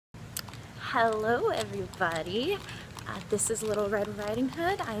Hello everybody, this is Little Red Riding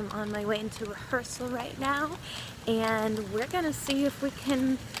Hood. I am on my way into rehearsal right now, and we're gonna see if we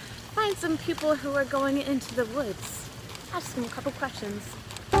can find some people who are going into the woods. Ask them a couple questions.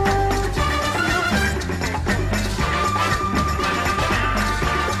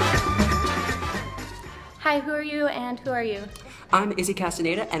 Hi, who are you and who are you? I'm Izzy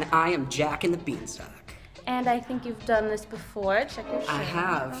Castaneda and I am Jack in the Beanstalk. And I think you've done this before. Check your shirt. I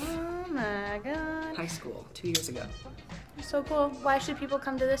have. Oh my god. High school, 2 years ago. So cool. Why should people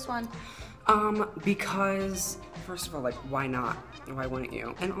come to this one? Because, first of all, like, why not? Why wouldn't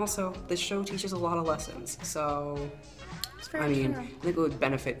you? And also, this show teaches a lot of lessons, so, It's very I mean, true. I think it would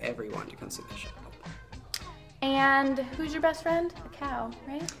benefit everyone to come see the show. And who's your best friend? A cow,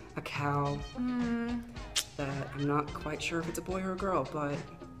 right? A cow that I'm not quite sure if it's a boy or a girl, but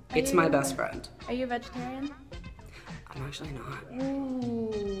it's my best friend. Are you a vegetarian? I'm actually not.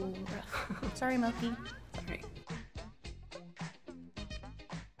 Ooh. Sorry, Moki.